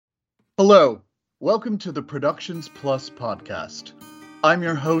Hello, welcome to the Productions Plus podcast. I'm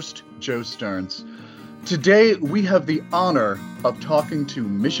your host, Joe Stearns. Today, we have the honor of talking to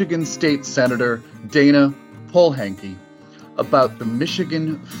Michigan State Senator Dayna Polehanki about the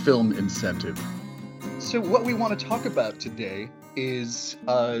Michigan Film Incentive. So what we want to talk about today is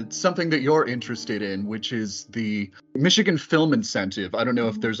something that you're interested in, which is the Michigan Film Incentive. I don't know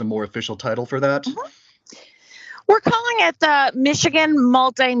if there's a more official title for that. We're calling it the Michigan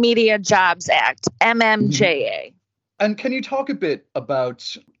Multimedia Jobs Act, MMJA. And can you talk a bit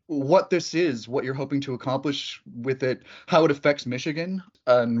about what this is, what you're hoping to accomplish with it, how it affects Michigan,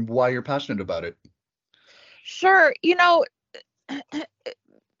 and why you're passionate about it? Sure.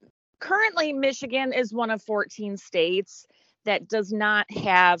 Currently, Michigan is one of 14 states that does not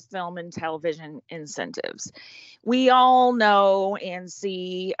have film and television incentives. We all know and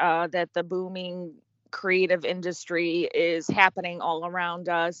see that the booming creative industry is happening all around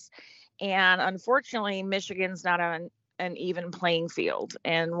us. And unfortunately, Michigan's not on an even playing field,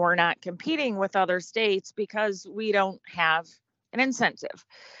 and we're not competing with other states because we don't have an incentive.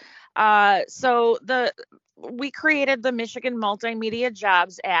 We created the Michigan Multimedia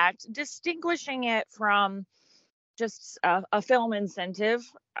Jobs Act, distinguishing it from just a film incentive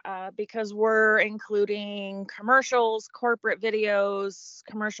because we're including commercials, corporate videos,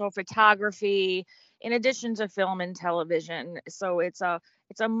 commercial photography, in addition to film and television. So it's a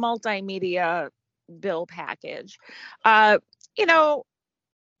multimedia bill package. The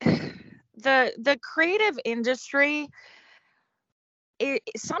creative industry,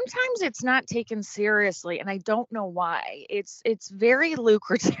 sometimes it's not taken seriously, and I don't know why. It's very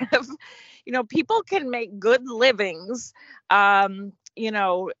lucrative. People can make good livings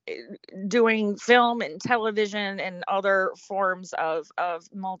doing film and television and other forms of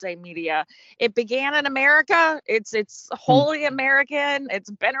multimedia. It began in America. It's wholly American.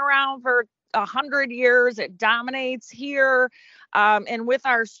 It's been around for 100 years. It dominates here. And with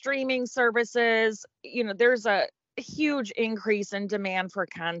our streaming services, there's a huge increase in demand for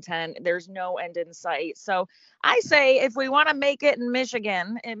content. There's no end in sight. So I say if we want to make it in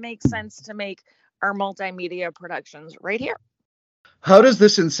Michigan, it makes sense to make our multimedia productions right here. How does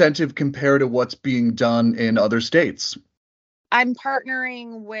this incentive compare to what's being done in other states? I'm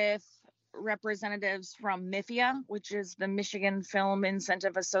partnering with representatives from MIFIA, which is the Michigan Film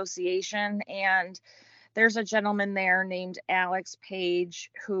Incentive Association. And there's a gentleman there named Alex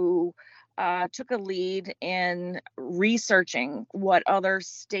Page who took a lead in researching what other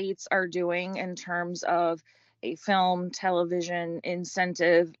states are doing in terms of a film television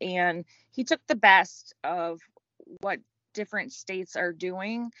incentive. And he took the best of what different states are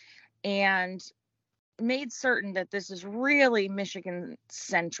doing and made certain that this is really Michigan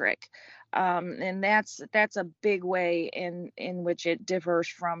centric. And that's a big way in which it differs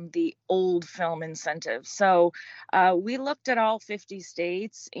from the old film incentive. So we looked at all 50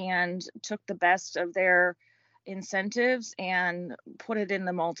 states and took the best of their incentives and put it in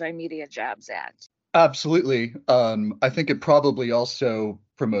the Multimedia Jobs Act. Absolutely. I think it probably also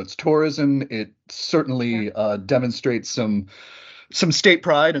promotes tourism. It certainly demonstrates some state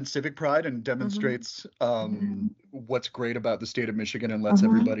pride and civic pride, and demonstrates what's great about the state of Michigan and lets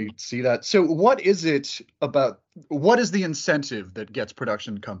everybody see that. So what is the incentive that gets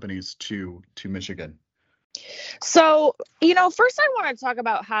production companies to Michigan? So, first I want to talk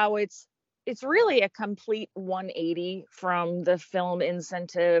about how it's really a complete 180 from the film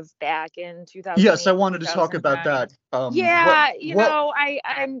incentive back in 2000. Yes, I wanted to talk about that.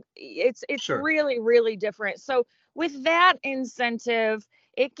 It's sure. Really, really different. So with that incentive,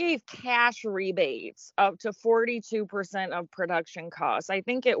 it gave cash rebates up to 42% of production costs. I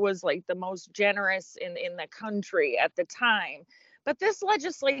think it was like the most generous in the country at the time. But this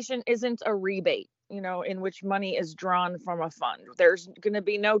legislation isn't a rebate, in which money is drawn from a fund. There's going to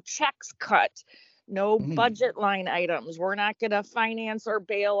be no checks cut, no budget line items. We're not going to finance or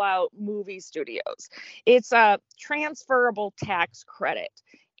bail out movie studios. It's a transferable tax credit,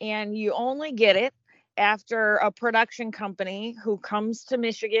 and you only get it after a production company who comes to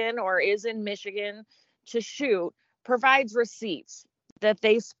Michigan or is in Michigan to shoot provides receipts that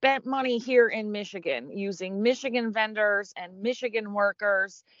they spent money here in Michigan using Michigan vendors and Michigan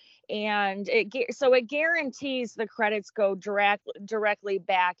workers. And it guarantees the credits go directly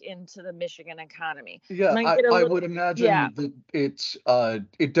back into the Michigan economy. Yeah, I would imagine that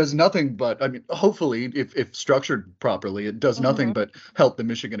it does nothing but, I mean, hopefully, if structured properly, it does nothing but help the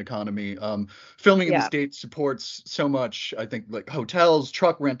Michigan economy. Filming in the state supports so much, I think, like hotels,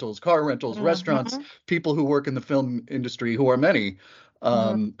 truck rentals, car rentals, restaurants, people who work in the film industry, who are many.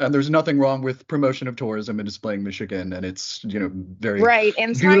 And there's nothing wrong with promotion of tourism and displaying Michigan, and it's, very Right.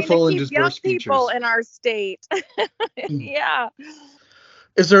 And trying to beautiful and keep young diverse people features. in our state. Yeah.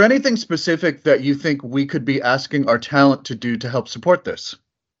 Is there anything specific that you think we could be asking our talent to do to help support this?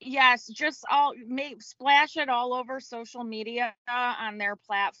 Yes, just splash it all over social media on their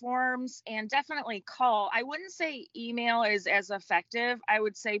platforms, and definitely call. I wouldn't say email is as effective. I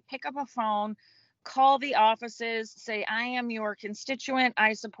would say pick up a phone, call the offices, say, I am your constituent.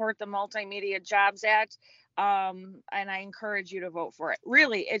 I support the Multimedia Jobs Act, and I encourage you to vote for it.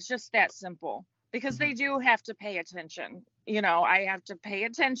 Really, it's just that simple, because they do have to pay attention. I have to pay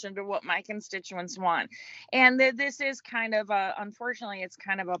attention to what my constituents want. And this is kind of unfortunately, it's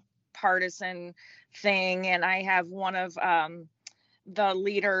kind of a partisan thing. And I have one of the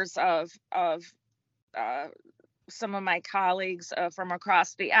leaders of some of my colleagues from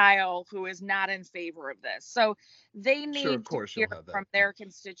across the aisle who is not in favor of this. So they Sure, of need to course hear you'll have that. from their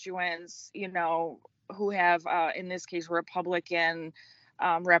constituents, who have, in this case, Republican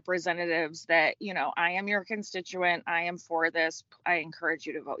representatives, that, I am your constituent. I am for this. I encourage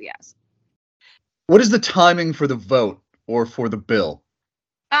you to vote yes. What is the timing for the vote or for the bill?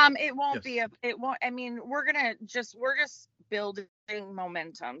 It won't Yes. it won't, I mean, we're just building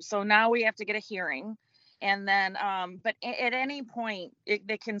momentum. So now we have to get a hearing, and then, but at any point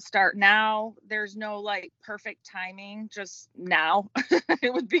they can start now. There's no like perfect timing, just now.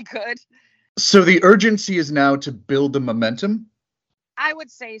 It would be good. So the urgency is now to build the momentum? I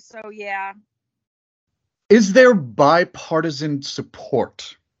would say so, yeah. Is there bipartisan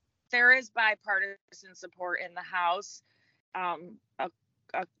support? There is bipartisan support in the House.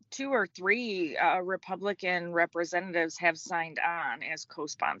 Two or three Republican representatives have signed on as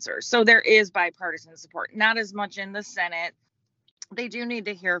co-sponsors. So there is bipartisan support, not as much in the Senate. They do need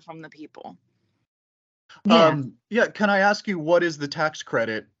to hear from the people. Yeah. Can I ask you, what is the tax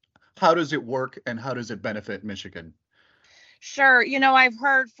credit? How does it work, and how does it benefit Michigan? Sure. I've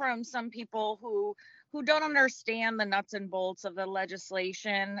heard from some people who don't understand the nuts and bolts of the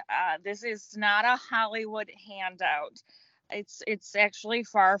legislation. This is not a Hollywood handout. It's actually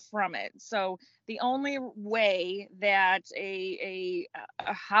far from it. So the only way that a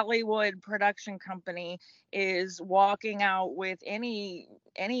Hollywood production company is walking out with any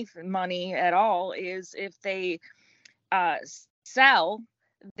money at all is if they sell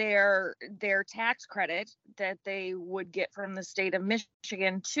their tax credit that they would get from the state of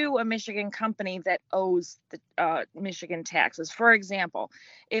Michigan to a Michigan company that owes the Michigan taxes. For example,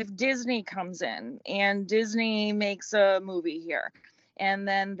 if Disney comes in and Disney makes a movie here, and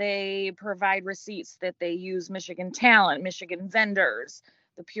then they provide receipts that they use Michigan talent, Michigan vendors,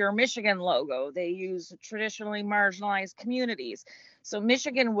 the Pure Michigan logo, they use traditionally marginalized communities. So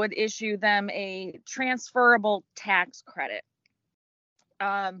Michigan would issue them a transferable tax credit.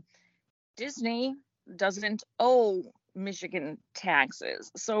 Disney doesn't owe Michigan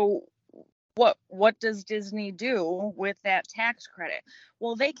taxes. So what does Disney do with that tax credit?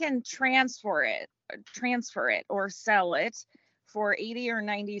 Well, they can transfer it or sell it for 80 or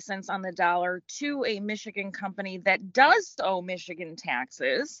 90 cents on the dollar to a Michigan company that does owe Michigan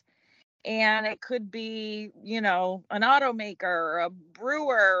taxes. And it could be, an automaker, a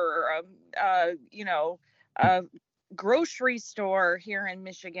brewer, a grocery store here in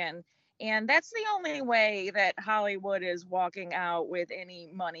Michigan. And that's the only way that Hollywood is walking out with any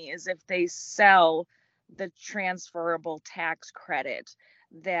money, is if they sell the transferable tax credit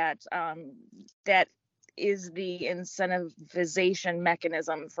that is the incentivization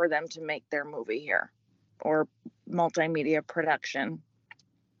mechanism for them to make their movie here, or multimedia production.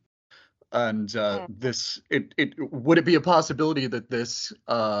 And would it be a possibility that this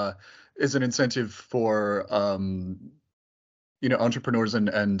is an incentive for entrepreneurs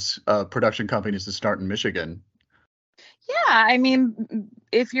and production companies to start in Michigan? Yeah, I mean,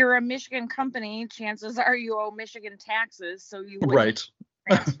 if you're a Michigan company, chances are you owe Michigan taxes, so you would Right.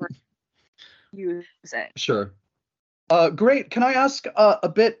 transfer use it. Sure. Great. Can I ask a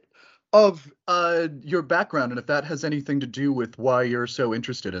bit of your background, and if that has anything to do with why you're so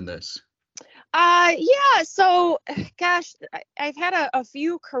interested in this? Yeah. So, gosh, I've had a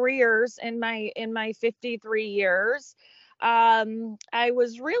few careers in my 53 years. I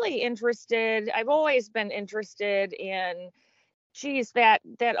was really interested. I've always been interested in,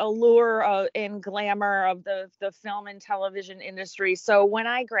 that allure and glamour of the film and television industry. So when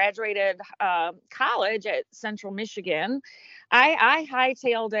I graduated college at Central Michigan, I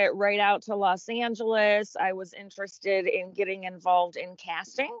hightailed it right out to Los Angeles. I was interested in getting involved in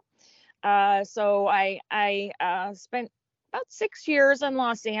casting. So I spent about 6 years in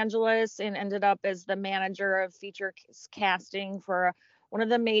Los Angeles and ended up as the manager of feature casting for one of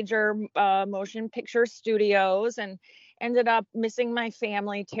the major motion picture studios, and ended up missing my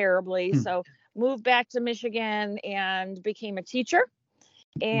family terribly. So moved back to Michigan and became a teacher.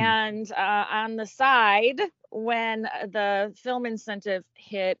 And on the side, when the film incentive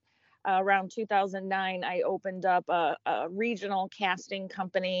hit around 2009, I opened up a regional casting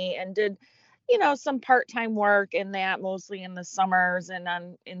company and did, some part-time work in that, mostly in the summers and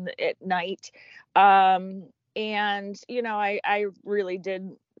at night. And, I really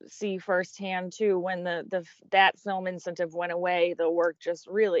did see firsthand too, when that film incentive went away, the work just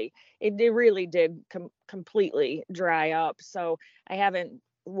really did completely dry up. So I haven't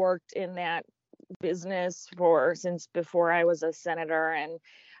worked in that business since before I was a senator. And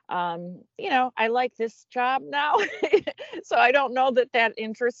I like this job now. So I don't know that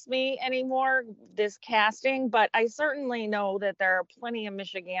interests me anymore, this casting, but I certainly know that there are plenty of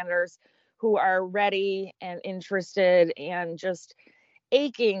Michiganders who are ready and interested and just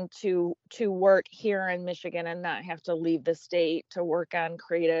aching to work here in Michigan and not have to leave the state to work on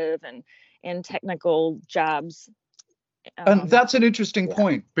creative and technical jobs. And that's an interesting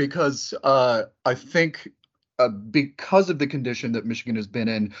point, because I think because of the condition that Michigan has been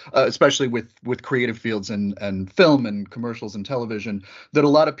in, especially with creative fields and film and commercials and television, that a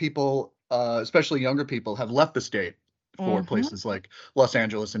lot of people, especially younger people, have left the state for places like Los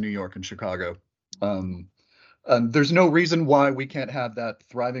Angeles and New York and Chicago. There's no reason why we can't have that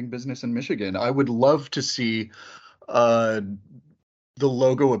thriving business in Michigan. I would love to see the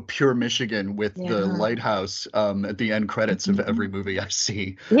logo of Pure Michigan with the lighthouse at the end credits of every movie I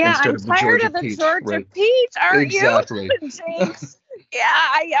see. Yeah, I'm tired of the Georgia Peach, aren't you? Exactly. Jinx.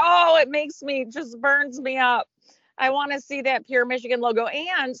 Yeah, it makes me, just burns me up. I want to see that Pure Michigan logo.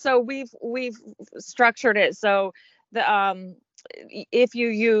 And so we've structured it so the if you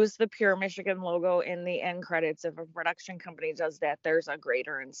use the Pure Michigan logo in the end credits, if a production company does that, there's a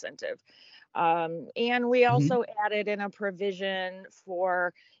greater incentive. And we also added in a provision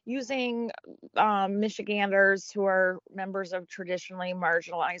for using Michiganders who are members of traditionally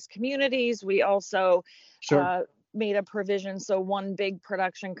marginalized communities. We also made a provision so one big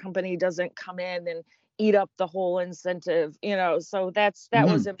production company doesn't come in and eat up the whole incentive, so that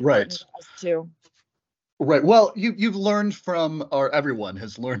was important to us too. Right. Well, you've learned from, or everyone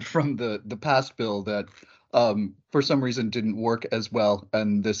has learned from the past bill that for some reason didn't work as well,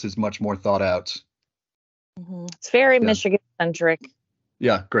 and this is much more thought out. It's very Michigan centric.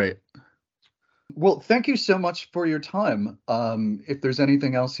 Yeah, great. Well, thank you so much for your time. If there's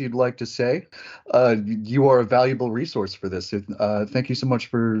anything else you'd like to say, you are a valuable resource for this. Thank you so much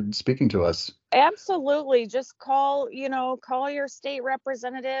for speaking to us. Absolutely. Just call your state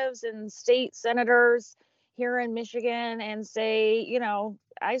representatives and state senators here in Michigan and say,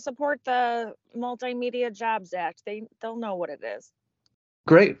 I support the Multimedia Jobs Act. They'll know what it is.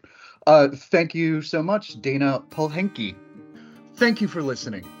 Great. Thank you so much, Dayna Polehanki. Thank you for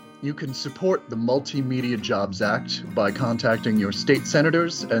listening. You can support the Multimedia Jobs Act by contacting your state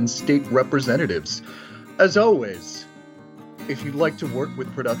senators and state representatives. As always, if you'd like to work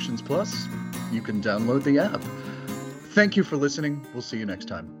with Productions Plus, you can download the app. Thank you for listening. We'll see you next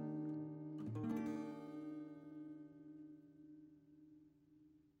time.